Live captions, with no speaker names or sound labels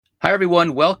Hi,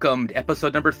 everyone. Welcome to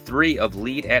episode number 3 of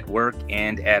Lead at Work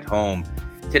and at Home.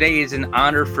 Today is an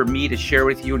honor for me to share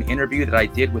with you an interview that I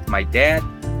did with my dad,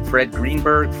 Fred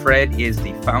Greenberg. Fred is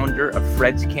the founder of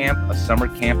Fred's Camp, a summer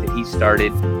camp that he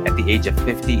started at the age of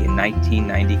 50 in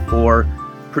 1994.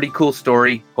 Pretty cool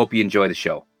story. Hope you enjoy the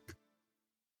show.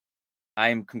 I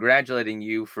am congratulating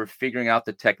you for figuring out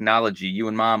the technology. You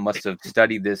and Mom must have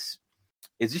studied this.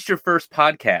 Is this your first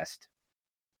podcast?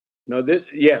 No,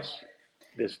 yes.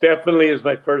 This definitely is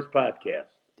my first podcast.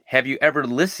 Have you ever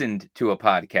listened to a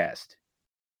podcast?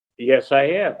 Yes,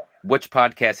 I have. Which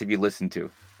podcast have you listened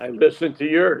to? I listened to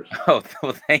yours. Oh,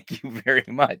 well, thank you very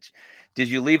much. Did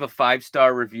you leave a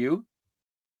 5-star review?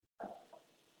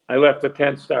 I left a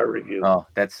 10-star review. Oh,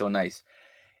 that's so nice.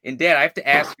 And Dad, I have to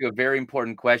ask you a very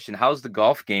important question. How's the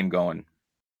golf game going?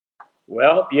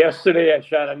 Well, yesterday I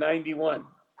shot a 91.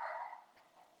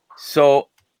 So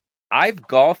I've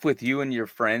golfed with you and your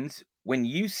friends. When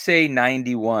you say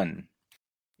 91,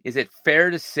 is it fair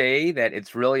to say that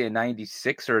it's really a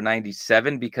 96 or a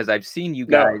 97? Because I've seen you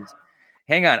guys. No,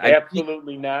 hang on.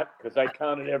 Absolutely not, because I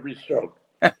counted every stroke,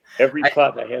 every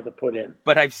putt I had to put in.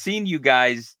 But I've seen you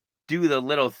guys do the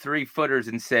little 3-footers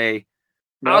and say,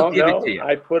 I'll give it to you.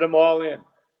 I put them all in.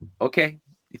 Okay,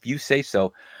 if you say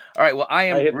so. All right, well, I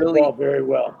hit the ball very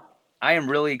well. I am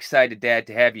really excited, Dad,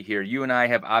 to have you here. You and I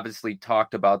have obviously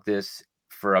talked about this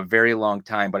for a very long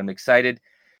time, but I'm excited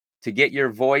to get your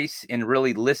voice and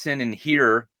really listen and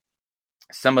hear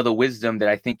some of the wisdom that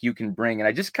I think you can bring. And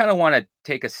I just kind of want to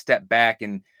take a step back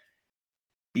and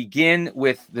begin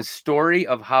with the story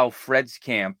of how Fred's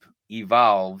Camp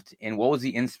evolved and what was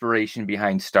the inspiration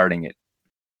behind starting it.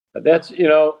 That's,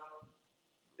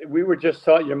 we were just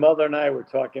talking, your mother and I were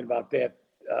talking about that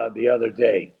the other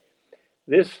day.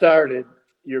 This started,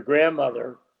 your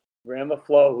grandmother, Grandma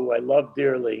Flo, who I love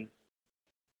dearly,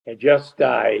 had just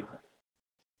died.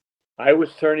 I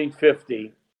was turning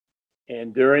 50,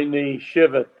 and during the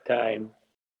Shiva time,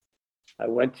 I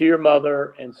went to your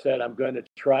mother and said, I'm going to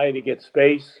try to get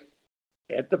space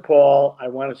at DePaul. I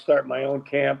want to start my own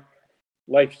camp.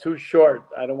 Life's too short.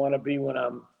 I don't want to be when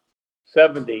I'm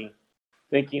 70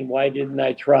 thinking, why didn't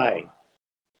I try?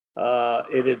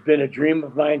 It had been a dream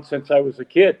of mine since I was a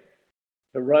kid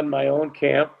to run my own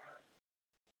camp,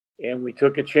 and we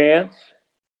took a chance.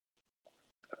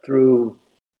 Through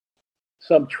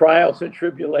some trials and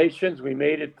tribulations, we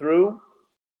made it through,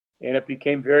 and it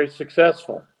became very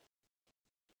successful.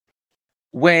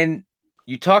 When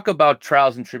you talk about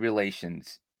trials and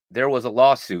tribulations, there was a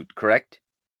lawsuit, correct?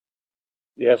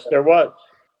 Yes, there was.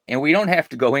 And we don't have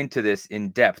to go into this in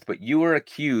depth, but you were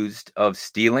accused of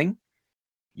stealing.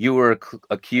 You were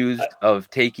accused of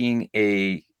taking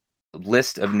a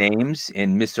list of names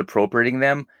and misappropriating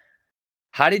them.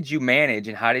 How did you manage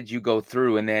and how did you go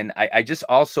through? And then I just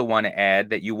also want to add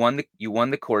that you won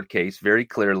the court case very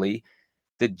clearly.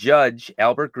 The judge,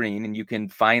 Albert Green, and you can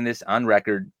find this on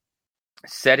record,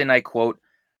 said, and I quote,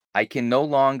 I can no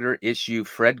longer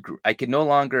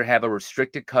have a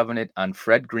restricted covenant on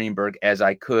Fred Greenberg as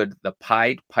I could the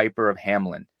Pied Piper of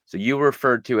Hamelin. So you were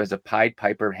referred to as a Pied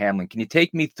Piper of Hamelin. Can you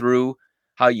take me through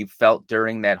how you felt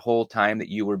during that whole time that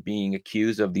you were being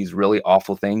accused of these really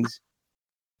awful things?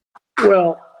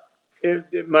 Well,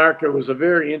 Mark, it was a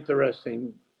very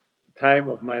interesting time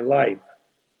of my life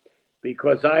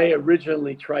because I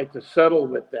originally tried to settle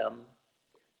with them.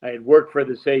 I had worked for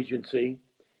this agency,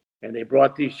 and they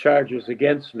brought these charges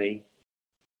against me,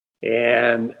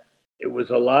 and it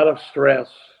was a lot of stress,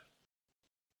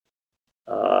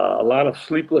 a lot of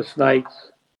sleepless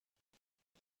nights,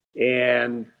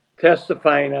 and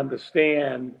testifying on the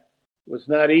stand was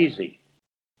not easy.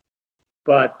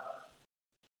 But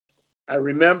I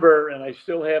remember, and I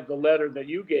still have the letter that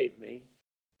you gave me,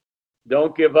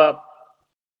 don't give up,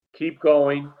 keep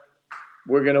going,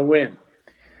 we're going to win.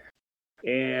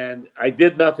 And I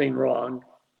did nothing wrong.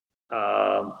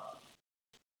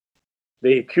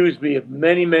 They accused me of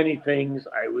many, many things.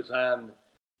 I was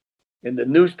in the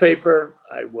newspaper,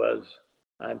 I was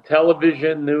on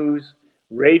television news,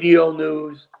 radio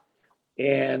news,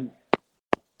 and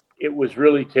it was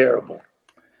really terrible.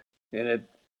 And it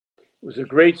was a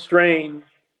great strain,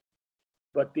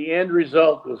 but the end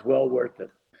result was well worth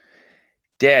it.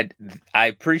 Dad, I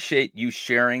appreciate you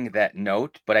sharing that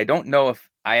note, but I don't know if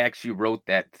I actually wrote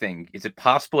that thing. Is it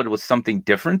possible it was something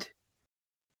different?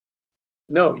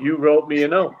 No, you wrote me a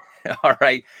note. All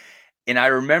right. And I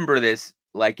remember this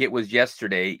like it was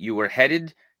yesterday. You were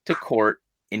headed to court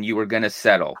and you were going to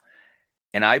settle.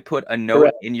 And I put a note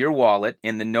Correct. in your wallet,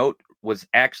 and the note was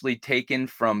actually taken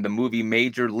from the movie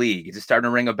Major League. Is it starting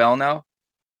to ring a bell now?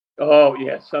 Oh,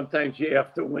 yeah. Sometimes you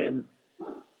have to win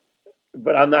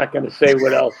but I'm not going to say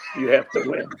what else you have to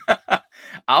win.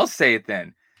 I'll say it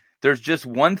then. There's just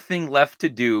one thing left to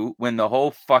do, win the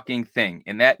whole fucking thing.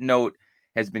 And that note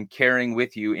has been carrying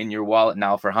with you in your wallet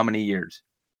now for how many years?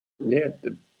 Yeah,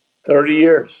 30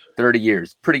 years. 30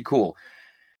 years. Pretty cool.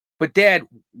 But Dad,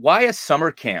 why a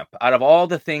summer camp? Out of all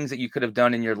the things that you could have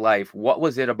done in your life, what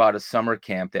was it about a summer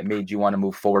camp that made you want to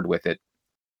move forward with it?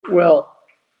 Well,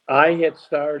 I had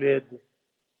started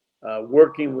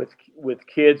working with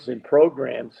kids in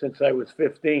programs since I was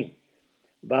 15,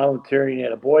 volunteering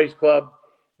at a boys club.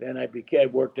 Then I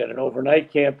worked at an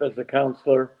overnight camp as a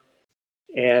counselor,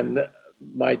 and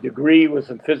my degree was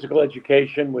in physical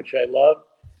education, which I loved.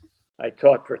 I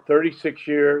taught for 36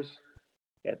 years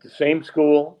at the same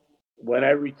school. When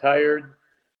I retired,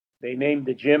 they named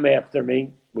the gym after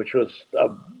me, which was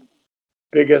the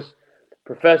biggest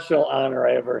professional honor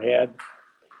I ever had.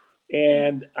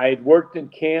 And I had worked in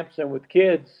camps and with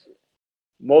kids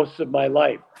most of my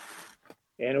life.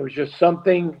 And it was just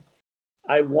something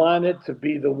I wanted to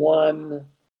be the one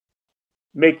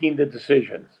making the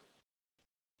decisions.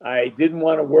 I didn't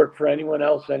want to work for anyone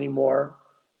else anymore.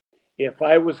 If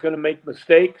I was going to make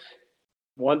mistakes,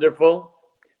 wonderful,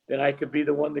 then I could be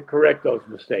the one to correct those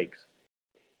mistakes.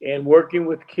 And working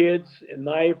with kids, in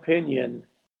my opinion,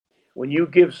 when you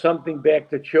give something back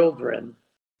to children,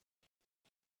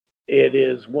 it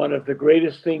is one of the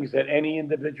greatest things that any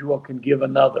individual can give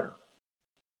another.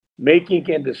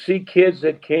 And to see kids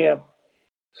at camp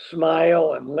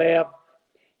smile and laugh,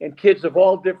 and kids of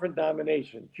all different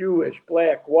denominations, Jewish,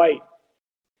 black, white,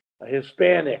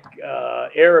 Hispanic,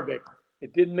 Arabic,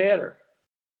 it didn't matter.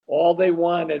 All they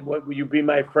wanted was, will you be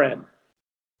my friend?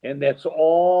 And that's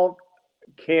all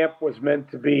camp was meant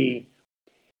to be,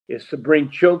 is to bring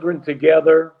children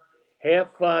together, have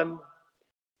fun,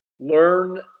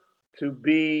 learn to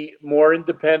be more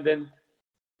independent,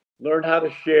 learn how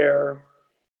to share.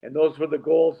 And those were the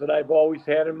goals that I've always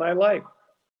had in my life.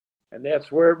 And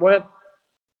that's where it went.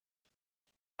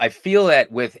 I feel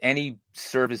that with any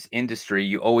service industry,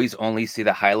 you always only see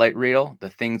the highlight reel, the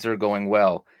things are going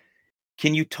well.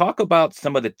 Can you talk about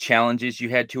some of the challenges you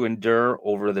had to endure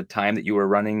over the time that you were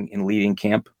running and leading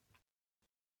camp?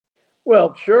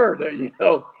 Well, sure.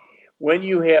 When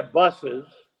you have buses,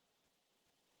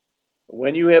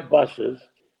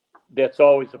 that's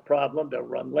always a problem. They'll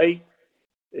run late.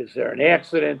 Is there an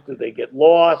accident? Do they get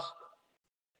lost?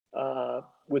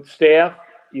 With staff,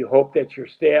 you hope that your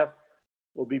staff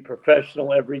will be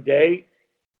professional every day.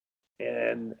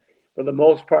 And for the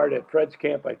most part at Fred's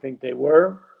camp, I think they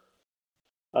were.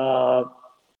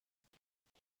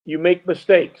 You make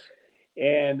mistakes.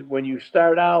 And when you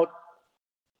start out,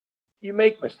 you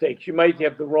make mistakes. You might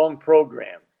have the wrong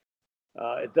program.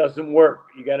 It doesn't work.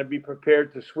 You got to be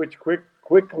prepared to switch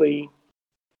quickly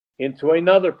into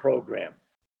another program.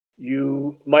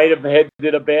 You might have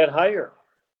did a bad hire.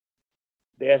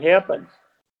 That happens.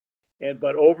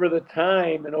 But over the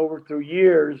time and over through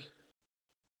years,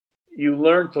 you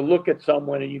learn to look at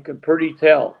someone and you can pretty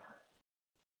tell.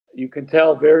 You can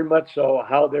tell very much so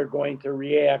how they're going to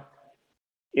react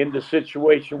in the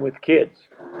situation with kids.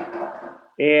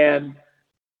 And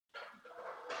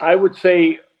I would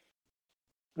say,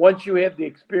 once you have the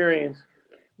experience,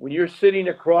 when you're sitting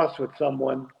across with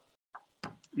someone,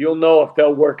 you'll know if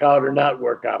they'll work out or not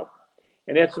work out.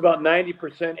 And that's about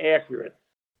 90% accurate.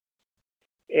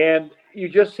 And you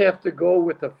just have to go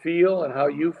with the feel and how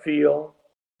you feel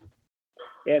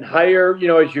and hire,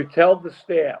 as you tell the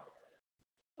staff,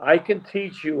 I can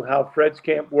teach you how Fred's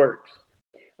Camp works.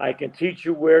 I can teach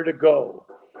you where to go.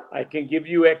 I can give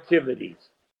you activities.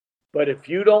 But if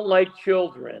you don't like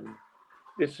children,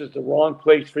 this is the wrong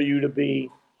place for you to be.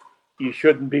 You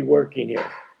shouldn't be working here.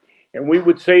 And we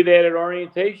would say that at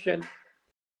orientation.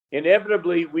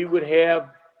 Inevitably, we would have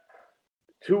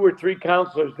 2 or 3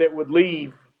 counselors that would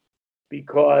leave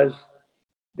because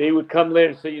they would come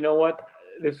later and say, you know what,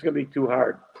 this is going to be too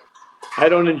hard. I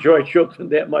don't enjoy children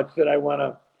that much that I want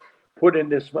to put in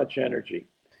this much energy.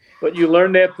 But you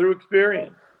learn that through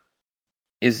experience.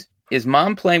 Is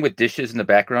mom playing with dishes in the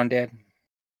background, Dad?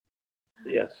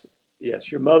 Yes.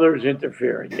 Your mother is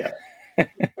interfering, yes.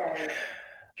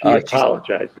 She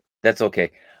apologized. That's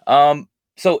okay.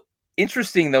 So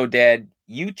interesting though, Dad,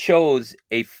 you chose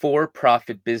a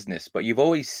for-profit business, but you've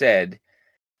always said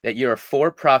that you're a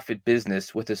for-profit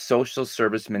business with a social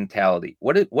service mentality.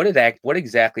 What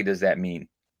exactly does that mean?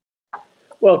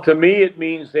 Well, to me, it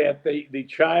means that the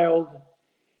child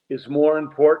is more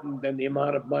important than the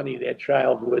amount of money that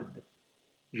child would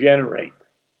generate.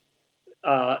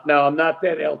 Now, I'm not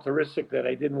that altruistic that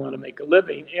I didn't want to make a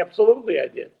living. Absolutely, I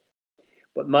did.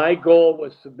 But my goal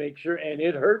was to make sure, and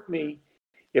it hurt me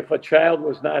if a child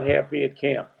was not happy at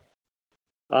camp.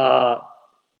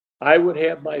 I would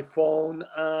have my phone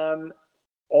on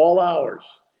all hours.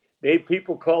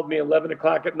 People called me 11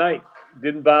 o'clock at night.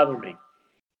 Didn't bother me.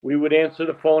 We would answer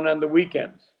the phone on the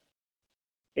weekends.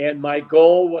 And my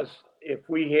goal was, if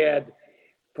we had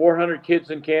 400 kids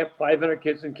in camp, 500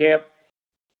 kids in camp,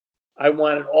 I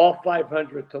wanted all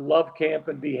 500 to love camp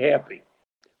and be happy.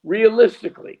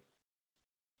 Realistically,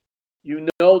 you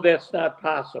know that's not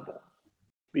possible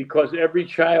because every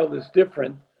child is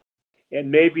different, and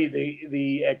maybe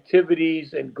the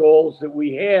activities and goals that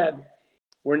we had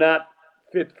were not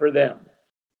fit for them.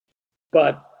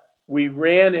 But we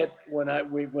ran it when I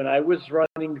was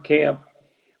running the camp.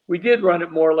 We did run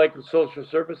it more like a social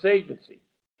service agency.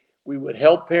 We would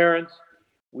help parents.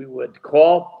 We would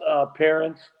call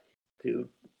parents to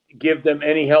give them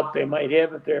any help they might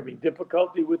have if they're having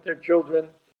difficulty with their children.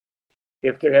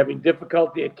 If they're having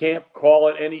difficulty at camp, call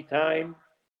at any time.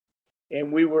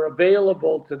 And we were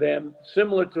available to them,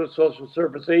 similar to a social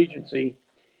service agency.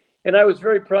 And I was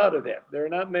very proud of that. There are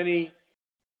not many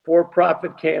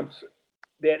for-profit camps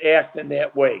that act in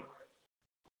that way.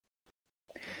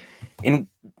 And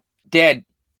Dad,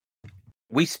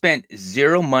 we spent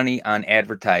zero money on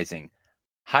advertising.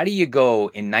 How do you go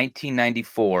in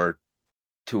 1994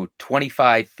 to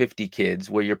 25, 50 kids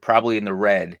where you're probably in the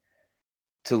red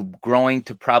to growing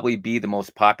to probably be the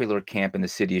most popular camp in the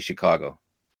city of Chicago?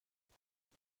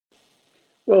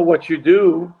 Well, what you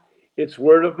do, it's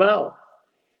word of mouth.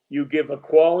 You give a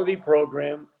quality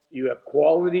program, you have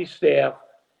quality staff,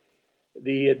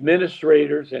 the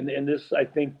administrators, and this, I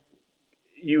think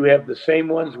you have the same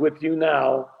ones with you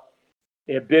now,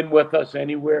 have been with us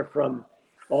anywhere from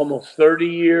almost 30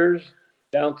 years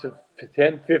down to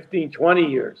 10, 15, 20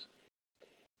 years.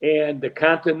 And the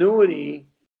continuity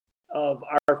of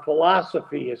our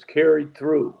philosophy is carried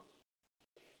through.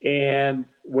 And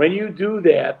when you do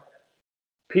that,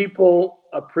 people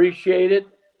appreciate it,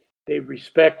 they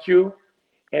respect you,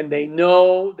 and they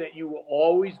know that you will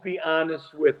always be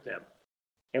honest with them.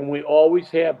 And we always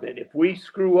have been. If we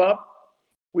screw up,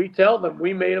 we tell them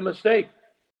we made a mistake.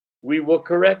 We will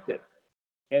correct it.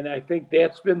 And I think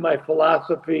that's been my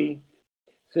philosophy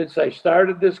since I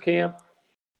started this camp.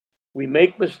 We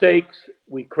make mistakes,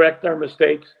 we correct our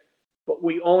mistakes, but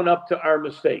we own up to our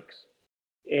mistakes.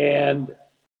 And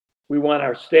we want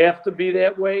our staff to be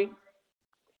that way.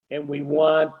 And we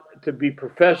want to be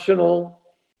professional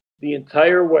the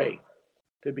entire way,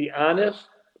 to be honest,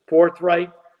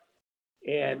 forthright,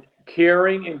 and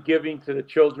caring and giving to the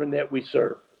children that we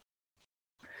serve.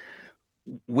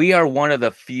 We are one of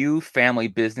the few family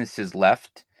businesses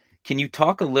left. Can you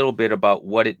talk a little bit about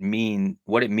what it means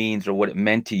or what it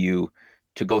meant to you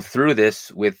to go through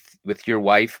this with your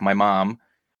wife, my mom,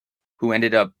 who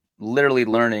ended up literally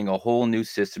learning a whole new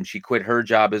system. She quit her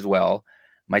job as well.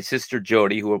 My sister,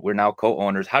 Jody, who we're now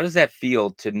co-owners. How does that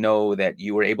feel to know that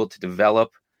you were able to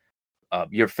develop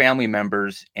your family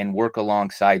members and work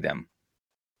alongside them?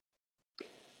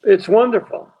 It's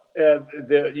wonderful.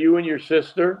 You and your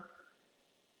sister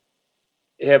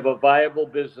have a viable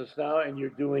business now, and you're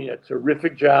doing a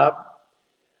terrific job.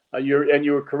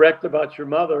 You were correct about your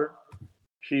mother.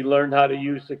 She learned how to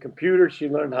use the computer. She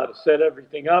learned how to set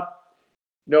everything up.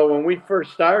 When we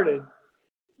first started,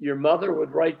 your mother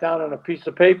would write down on a piece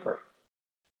of paper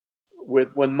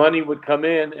when money would come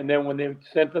in, and then when they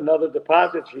sent another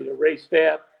deposit, she'd erase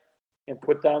that and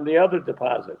put down the other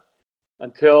deposit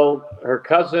until her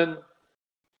cousin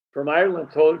from Ireland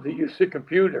told her to use the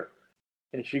computer.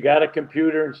 And she got a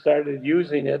computer and started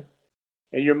using it.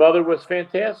 And your mother was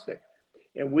fantastic.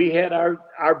 And we had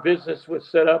our business was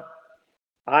set up.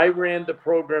 I ran the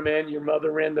program end, your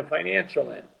mother ran the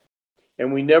financial end.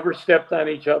 And we never stepped on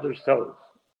each other's toes.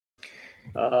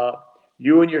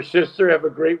 You and your sister have a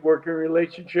great working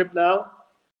relationship now.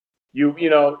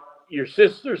 Your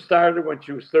sister started when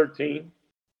she was 13.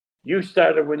 You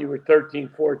started when you were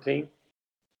 13, 14.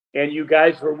 And you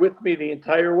guys were with me the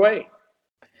entire way.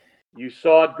 You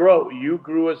saw it grow. You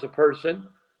grew as a person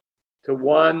to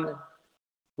one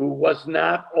who was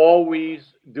not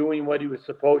always doing what he was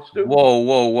supposed to. Whoa.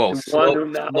 To one who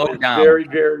now is very,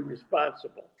 very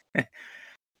responsible.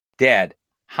 Dad,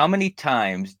 how many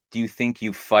times do you think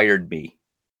you fired me?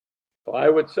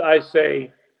 Well, I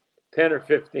say 10 or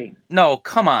 15. No,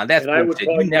 come on. That's and I would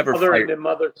call you never mother, fired. And the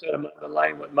mother said, I'm on the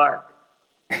line with Mark.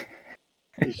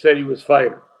 He said he was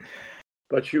fired.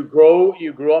 But you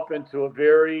grew up into a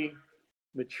very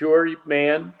mature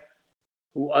man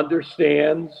who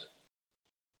understands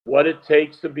what it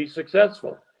takes to be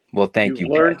successful. Well, thank you.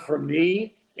 You've learned from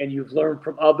me, and you've learned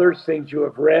from others, things you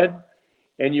have read,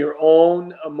 and your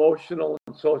own emotional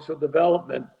and social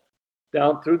development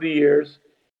down through the years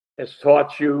has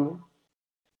taught you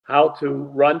how to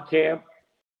run camp,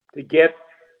 to get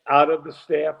out of the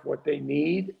staff what they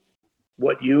need,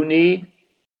 what you need,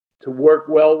 to work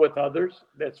well with others.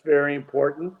 That's very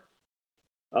important.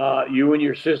 You and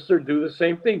your sister do the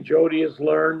same thing. Jody has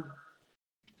learned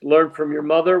from your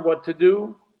mother what to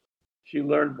do. She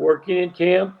learned working in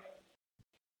camp,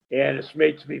 and it's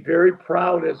makes me very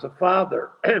proud as a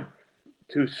father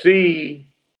to see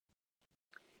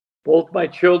both my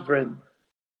children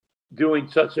doing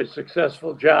such a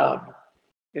successful job.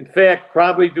 In fact,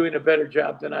 probably doing a better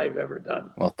job than I've ever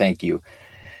done. Well, thank you.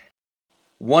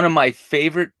 One of my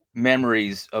favorite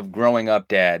memories of growing up,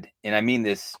 Dad, and I mean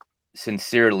this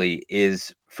sincerely,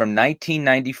 is from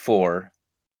 1994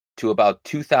 to about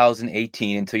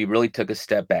 2018, until you really took a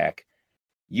step back.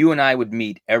 You and I would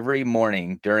meet every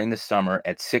morning during the summer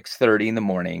at 6:30 in the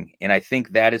morning. And I think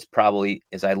that is probably,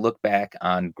 as I look back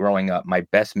on growing up, my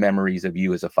best memories of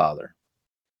you as a father.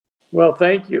 Well,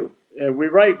 thank you.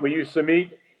 We're right. We used to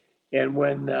meet, and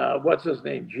when, what's his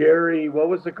name? Jerry, what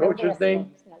was the coach's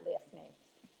name?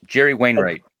 Jerry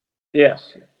Wainwright.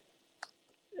 Yes.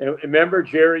 And remember,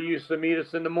 Jerry used to meet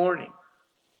us in the morning,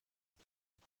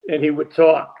 and he would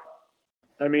talk.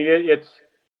 I mean,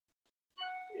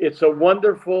 it's a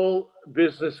wonderful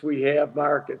business we have,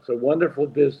 Mark. It's a wonderful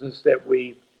business that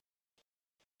we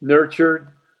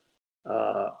nurtured.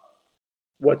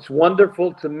 What's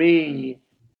wonderful to me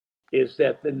is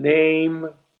that the name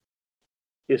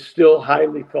is still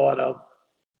highly thought of.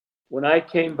 When I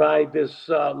came by this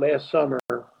last summer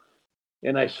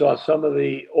and I saw some of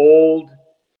the old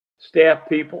staff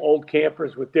people, old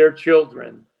campers with their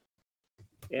children,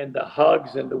 and the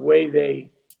hugs and the way they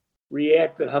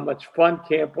reacted, how much fun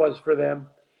camp was for them,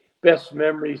 best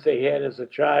memories they had as a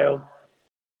child.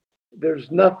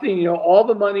 There's nothing, all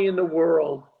the money in the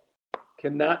world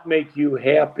cannot make you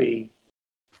happy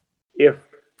if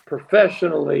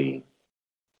professionally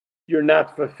you're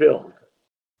not fulfilled.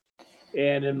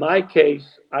 And in my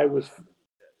case,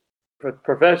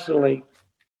 professionally,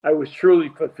 I was truly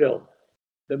fulfilled.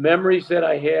 The memories that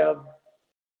I have,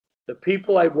 the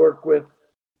people I work with,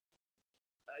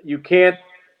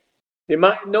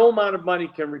 no amount of money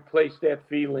can replace that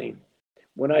feeling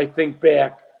when I think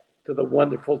back to the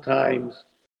wonderful times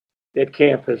that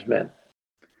camp has meant.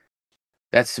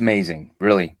 That's amazing,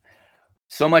 really.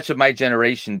 So much of my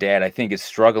generation, Dad, I think, is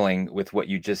struggling with what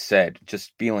you just said,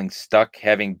 just feeling stuck,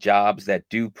 having jobs that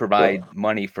do provide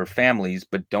money for families,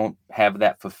 but don't have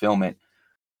that fulfillment.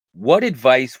 What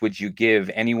advice would you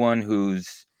give anyone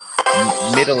who's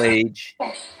middle-aged?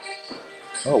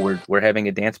 Oh, we're having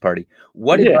a dance party.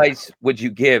 What advice would you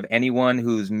give anyone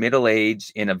who's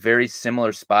middle-aged in a very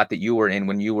similar spot that you were in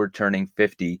when you were turning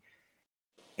 50,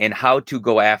 and how to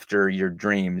go after your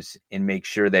dreams and make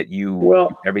sure that you do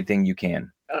everything you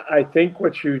can? I think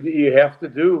what you have to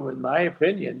do, in my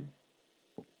opinion,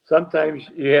 sometimes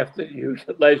you have to,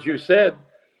 as you said,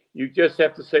 you just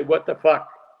have to say, what the fuck?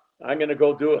 I'm going to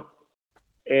go do it.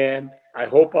 And I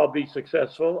hope I'll be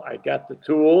successful. I got the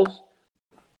tools.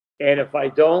 And if I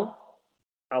don't,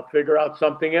 I'll figure out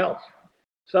something else.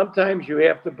 Sometimes you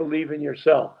have to believe in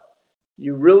yourself.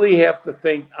 You really have to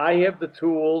think, I have the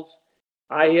tools,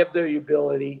 I have the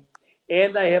ability,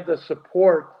 and I have the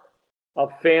support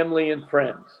of family and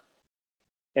friends.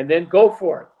 And then go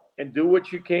for it and do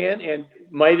what you can. And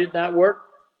might it not work?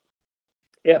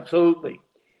 Absolutely.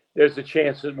 There's a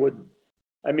chance it wouldn't.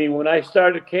 I mean, when I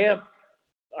started camp,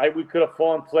 we could have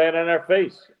fallen flat on our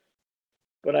face.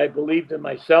 But I believed in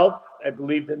myself. I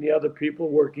believed in the other people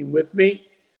working with me.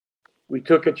 We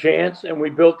took a chance and we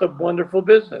built a wonderful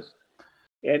business.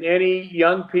 And any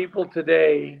young people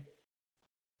today,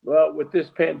 well, with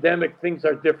this pandemic, things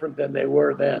are different than they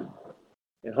were then.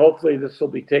 And hopefully this will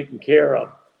be taken care of.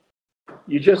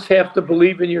 You just have to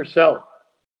believe in yourself.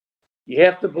 You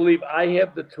have to believe I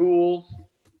have the tools,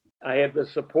 I have the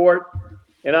support,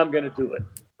 and I'm going to do it.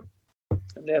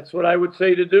 And that's what I would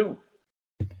say to do.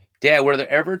 Dad, were there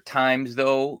ever times,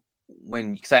 though,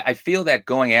 because I feel that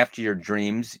going after your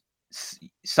dreams,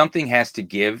 something has to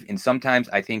give. And sometimes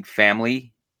I think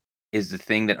family is the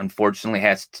thing that unfortunately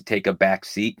has to take a back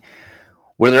seat.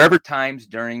 Were there ever times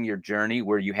during your journey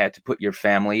where you had to put your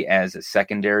family as a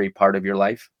secondary part of your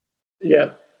life?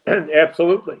 Yeah,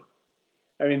 absolutely.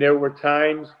 I mean, there were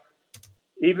times,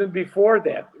 even before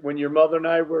that, when your mother and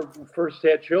I first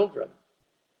had children,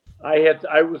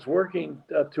 I was working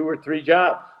 2 or 3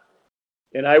 jobs.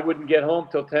 And I wouldn't get home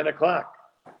till 10 o'clock.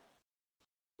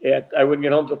 I wouldn't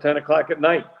get home till 10 o'clock at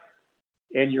night.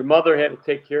 And your mother had to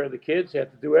take care of the kids,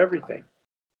 had to do everything.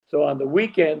 So on the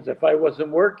weekends, if I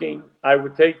wasn't working, I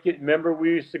would take it. Remember,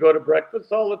 we used to go to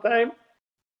breakfast all the time?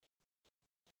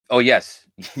 Oh, yes.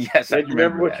 Yes, I And you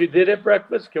remember what that. you did at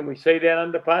breakfast? Can we say that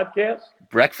on the podcast?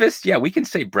 Breakfast? Yeah, we can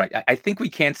say I think we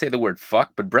can't say the word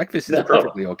fuck, but breakfast is No.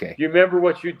 perfectly okay. Do you remember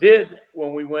what you did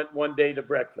when we went one day to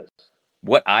breakfast?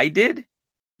 What I did?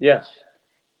 Yes.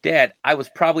 Dad, I was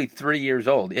probably 3 years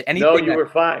old. No, you were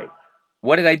 5.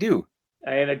 What did I do?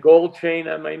 I had a gold chain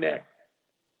on my neck.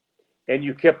 And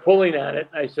you kept pulling on it.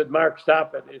 I said, Mark,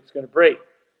 stop it. It's going to break.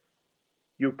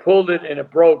 You pulled it and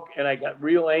it broke, and I got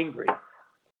real angry.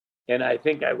 And I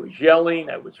think I was yelling.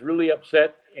 I was really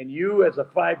upset. And you, as a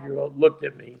 5-year-old, looked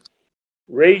at me,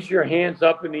 raised your hands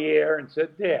up in the air, and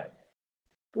said, Dad,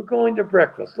 we're going to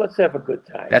breakfast. Let's have a good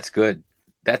time. That's good.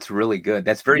 That's really good.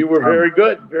 That's very. You were very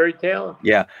good, very talented.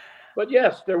 Yeah. But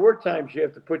yes, there were times you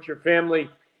have to put your family.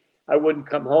 I wouldn't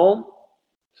come home.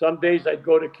 Some days I'd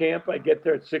go to camp. I'd get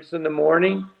there at 6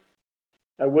 a.m.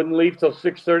 I wouldn't leave till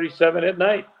 6:37 at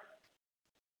night.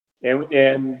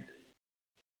 And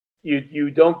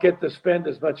you don't get to spend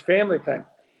as much family time.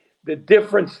 The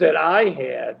difference that I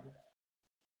had,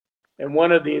 and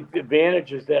one of the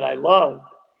advantages that I loved,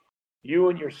 you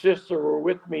and your sister were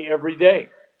with me every day.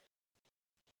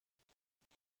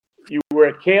 You were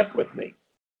at camp with me.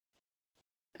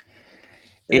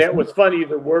 And that was fun,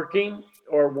 either working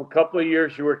or a couple of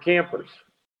years you were campers.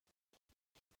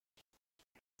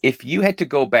 If you had to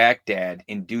go back, Dad,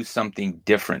 and do something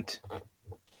different,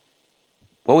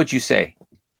 what would you say?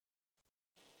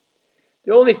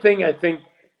 The only thing I think,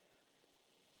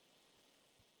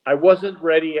 I wasn't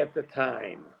ready at the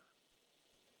time.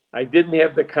 I didn't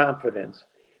have the confidence,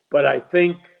 but I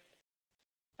think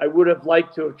I would have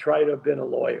liked to have tried to have been a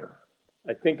lawyer.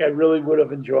 I think I really would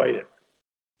have enjoyed it.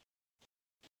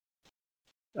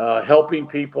 Helping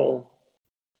people.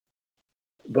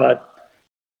 But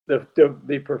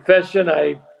the profession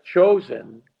I've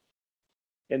chosen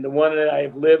and the one that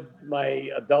I've lived my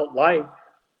adult life,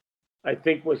 I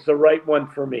think was the right one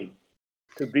for me.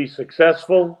 To be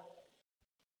successful,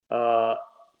 to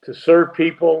serve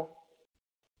people,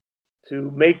 to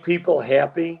make people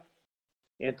happy,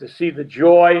 and to see the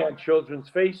joy on children's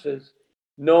faces,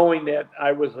 knowing that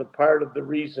I was a part of the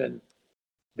reason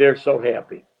they're so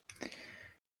happy.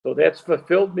 So that's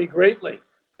fulfilled me greatly.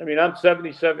 I mean, I'm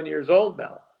 77 years old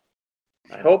now.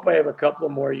 I hope I have a couple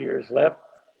of more years left.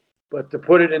 But to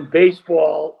put it in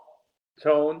baseball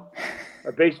tone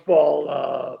or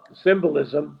baseball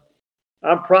symbolism,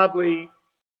 I'm probably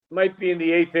might be in the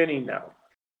 8th inning now.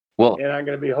 Well, and I'm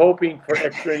going to be hoping for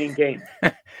extra inning games.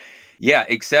 Yeah,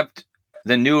 except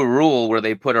the new rule where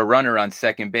they put a runner on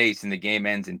second base and the game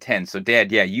ends in 10. So,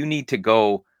 Dad, yeah, you need to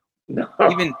go. No.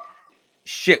 Even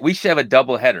shit, we should have a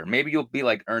double header. Maybe you'll be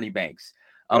like Ernie Banks.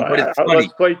 But it's funny.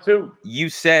 Let's play 2. You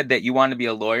said that you wanted to be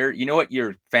a lawyer. You know what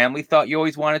your family thought you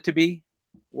always wanted to be?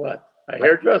 What? A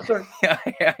hairdresser?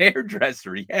 A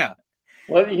hairdresser, yeah.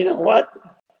 Well, you know what?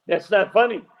 That's not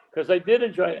funny because I did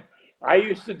enjoy it. I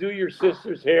used to do your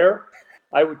sister's hair.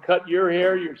 I would cut your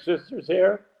hair, your sister's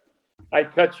hair.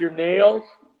 I'd cut your nails.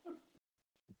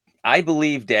 I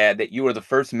believe, Dad, that you were the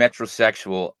first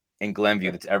metrosexual in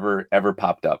Glenview that's ever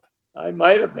popped up. I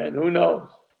might have been. Who knows?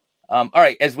 All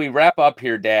right. As we wrap up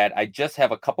here, Dad, I just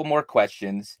have a couple more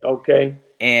questions. Okay.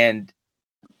 And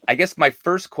I guess my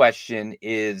first question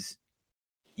is,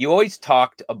 you always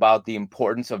talked about the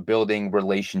importance of building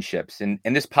relationships. And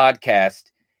this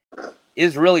podcast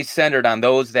is really centered on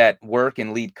those that work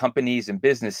and lead companies and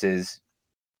businesses,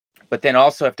 but then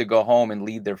also have to go home and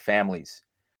lead their families.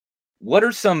 What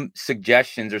are some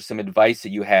suggestions or some advice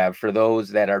that you have for those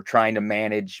that are trying to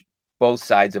manage both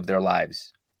sides of their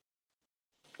lives?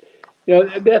 You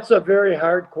know, that's a very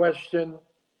hard question,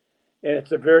 and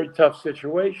it's a very tough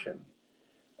situation.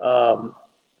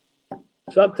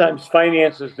 Sometimes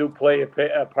finances do play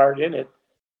a part in it,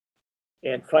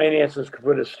 and finances can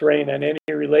put a strain on any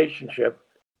relationship.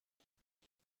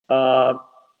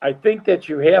 I think that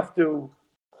you have to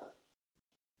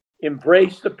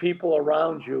embrace the people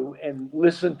around you and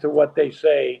listen to what they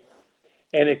say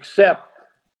and accept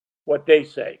what they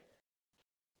say.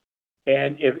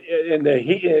 And if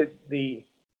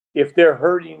they're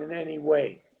hurting in any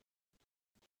way.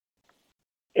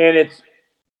 And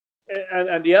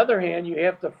on the other hand, you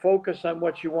have to focus on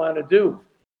what you want to do.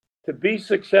 To be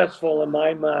successful, in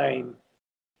my mind,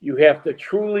 you have to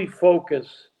truly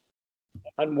focus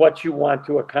on what you want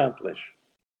to accomplish.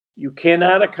 You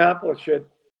cannot accomplish it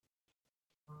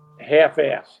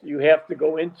half-assed. You have to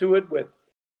go into it with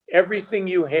everything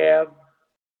you have,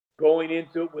 going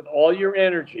into it with all your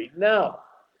energy. Now,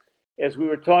 as we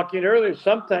were talking earlier,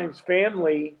 sometimes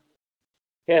family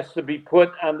has to be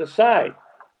put on the side.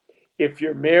 If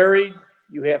you're married,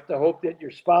 you have to hope that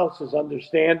your spouse is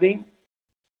understanding.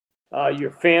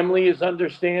 Your family is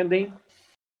understanding,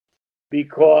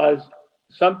 because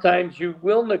sometimes you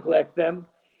will neglect them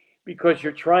because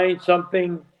you're trying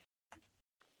something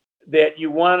that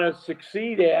you want to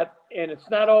succeed at, and it's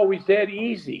not always that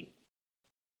easy.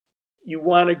 You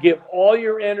want to give all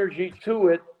your energy to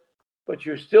it, but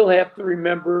you still have to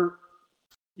remember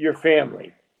your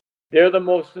family. They're the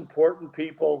most important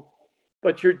people,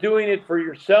 but you're doing it for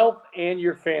yourself and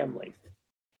your family.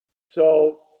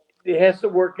 So it has to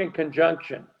work in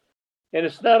conjunction. And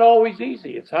it's not always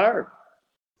easy. It's hard.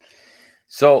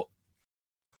 So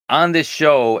on this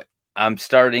show, I'm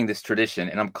starting this tradition,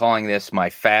 and I'm calling this my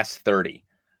Fast 30.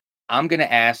 I'm going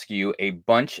to ask you a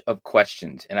bunch of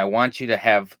questions, and I want you to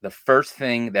have the first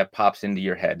thing that pops into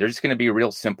your head. They're just going to be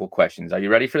real simple questions. Are you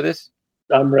ready for this?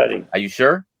 I'm ready. Are you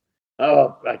sure?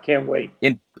 Oh, I can't wait.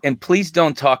 And please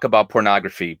don't talk about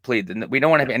pornography. Please. We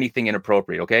don't want to have anything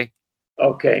inappropriate, okay?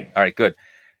 Okay. All right, good.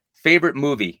 Favorite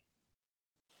movie?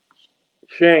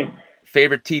 Shane.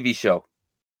 Favorite TV show?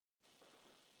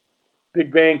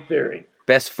 Big Bang Theory.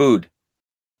 Best food?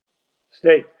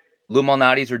 Steak. Lou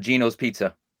Malnati's or Gino's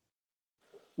Pizza?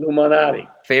 Lou Malnati.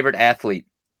 Favorite athlete?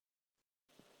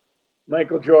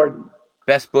 Michael Jordan.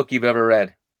 Best book you've ever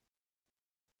read?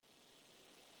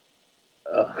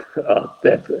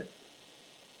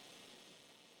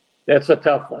 That's a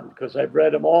tough one because I've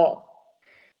read them all.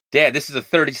 Dad, this is a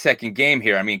 30-second game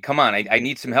here. I mean, come on. I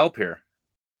need some help here.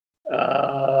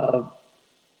 Baldacci.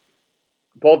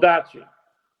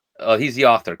 Oh, he's the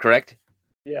author, correct?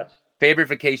 Yes. Favorite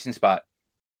vacation spot?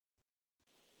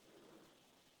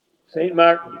 St.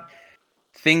 Martin.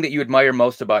 Thing that you admire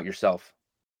most about yourself?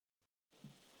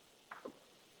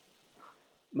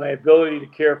 My ability to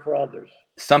care for others.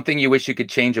 Something you wish you could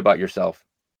change about yourself?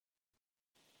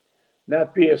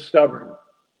 Not be as stubborn.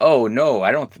 Oh, no,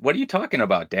 I don't. What are you talking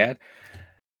about, Dad?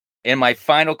 And my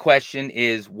final question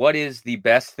is, what is the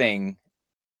best thing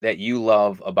that you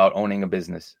love about owning a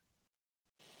business?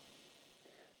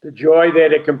 The joy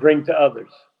that it can bring to others.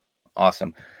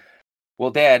 Awesome.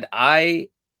 Well, Dad,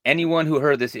 anyone who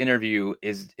heard this interview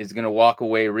is going to walk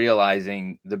away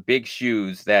realizing the big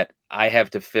shoes that I have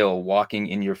to fill walking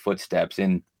in your footsteps.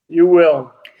 And you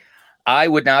will. I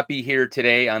would not be here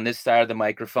today on this side of the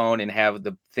microphone and have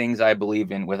the things I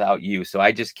believe in without you. So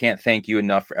I just can't thank you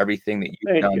enough for everything that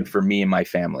you've done for me and my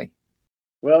family.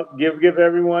 Well, give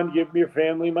your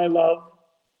family my love.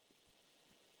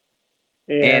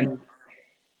 And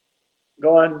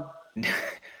go on.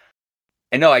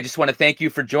 And no, I just want to thank you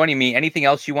for joining me. Anything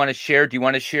else you want to share? Do you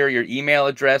want to share your email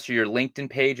address or your LinkedIn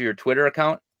page or your Twitter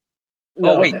account?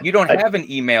 No, wait, you don't have an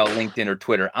email, LinkedIn, or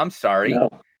Twitter. I'm sorry. No,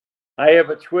 I have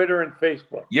a Twitter and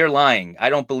Facebook. You're lying. I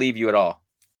don't believe you at all.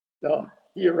 No,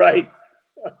 you're right.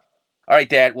 All right,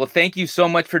 Dad. Well, thank you so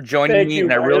much for joining me,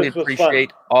 and I really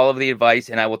appreciate all of the advice,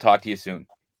 and I will talk to you soon.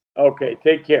 Okay,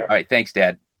 take care. All right, thanks,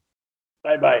 Dad.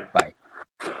 Bye-bye. Bye.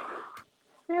 That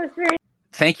was very.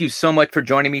 Thank you so much for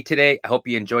joining me today. I hope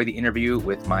you enjoyed the interview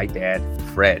with my dad,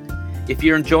 Fred. If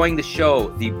you're enjoying the show,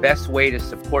 the best way to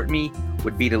support me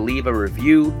would be to leave a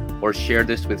review or share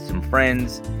this with some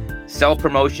friends.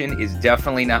 Self-promotion is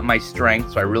definitely not my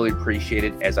strength, so I really appreciate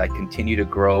it as I continue to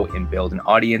grow and build an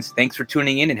audience. Thanks for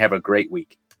tuning in and have a great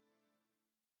week.